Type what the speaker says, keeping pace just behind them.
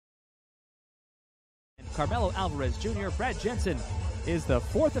Carmelo Alvarez Jr. Brad Jensen is the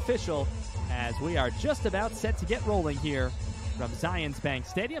fourth official as we are just about set to get rolling here from Zions Bank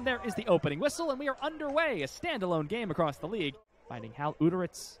Stadium. There is the opening whistle, and we are underway. A standalone game across the league, finding Hal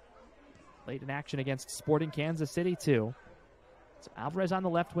Uteritz late in action against Sporting Kansas City 2. So Alvarez on the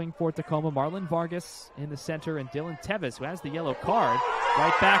left wing for Tacoma, Marlon Vargas in the center, and Dylan Tevis, who has the yellow card,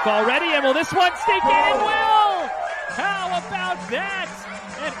 right back already. And will this one sneak in? It will! How about that?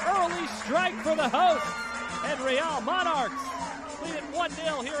 An early strike for the hosts, and Real Monarchs lead it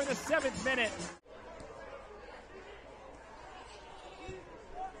 1-0 here in the 7th minute.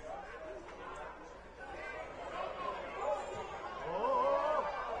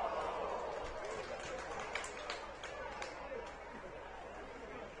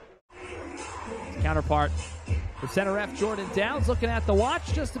 Counterpart for center ref Jordan Downs looking at the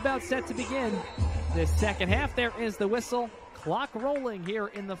watch, just about set to begin this second half. There is the whistle. Clock rolling here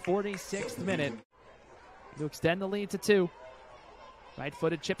in the 46th minute to extend the lead to 2.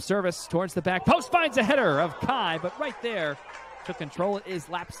 Right-footed chip service towards the back post, finds a header of Kai, but right there to control it is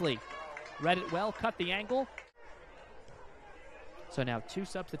Lapsley. Read it well, cut the angle. So now 2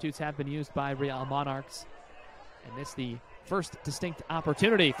 substitutes have been used by Real Monarchs, and this the first distinct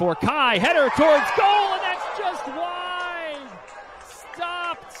opportunity for Kai. Header towards goal, and that's just wide.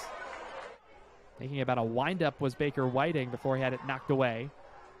 Stopped. Thinking about a windup was Baker Whiting before he had it knocked away.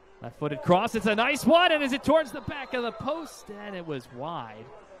 Left-footed cross, it's a nice one, and is it towards the back of the post? And it was wide.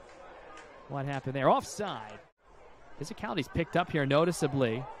 What happened there? Offside. Physicality's picked up here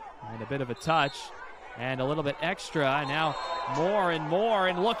noticeably. And a bit of a touch, and a little bit extra. And now more and more,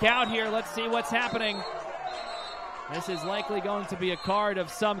 and look out here. Let's see what's happening. This is likely going to be a card of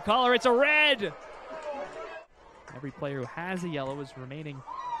some color. It's a red! Every player who has a yellow is remaining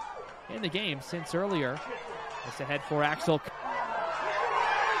in the game since earlier. It's ahead for Axel.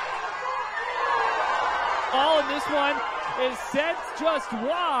 And this one is sent just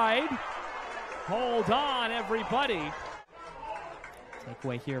wide. Hold on, everybody.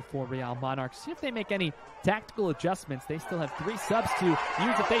 Takeaway here for Real Monarchs. See if they make any tactical adjustments. They still have 3 subs to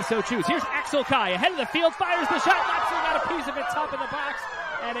use if they so choose. Here's Axel Kai ahead of the field, fires the shot. Lapsley got a piece of it top in the box.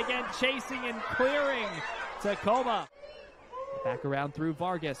 And again, chasing and clearing Tacoma. Back around through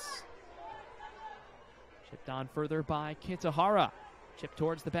Vargas. Chipped on further by Kitahara. Chip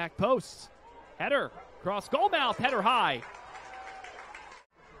towards the back post. Header, cross goal mouth, header high.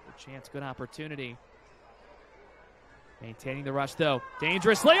 Good chance, good opportunity. Maintaining the rush, though.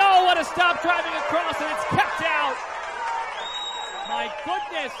 Dangerously. Oh, what a stop, driving across, and it's kept out. My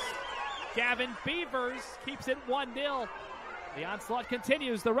goodness. Gavin Beavers keeps it 1-0. The onslaught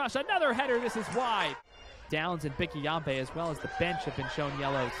continues. The rush, another header. This is wide. Downs and Bikiyambe, as well as the bench, have been shown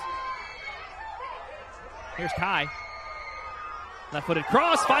yellows. Here's Kai. Left-footed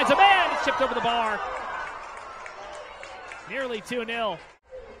cross, finds a man. It's chipped over the bar. Nearly 2-0.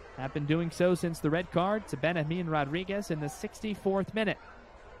 Have been doing so since the red card to Benjamin Rodriguez in the 64th minute.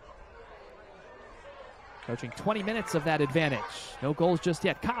 Coaching 20 minutes of that advantage. No goals just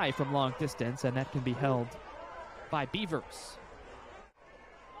yet. Kai from long distance, and that can be held by Beavers.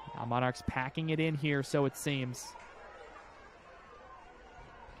 Now Monarchs packing it in here, so it seems.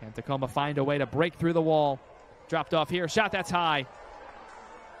 Can Tacoma find a way to break through the wall? Dropped off here. Shot that's high.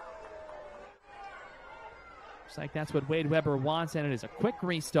 Looks like that's what Wade Weber wants, and it is a quick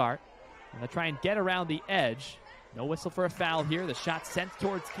restart. And they'll try and get around the edge. No whistle for a foul here. The shot sent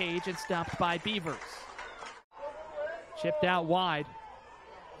towards cage and stopped by Beavers. Chipped out wide.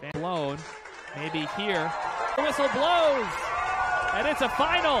 Van Loan, maybe here. The whistle blows, and it's a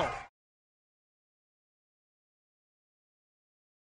final.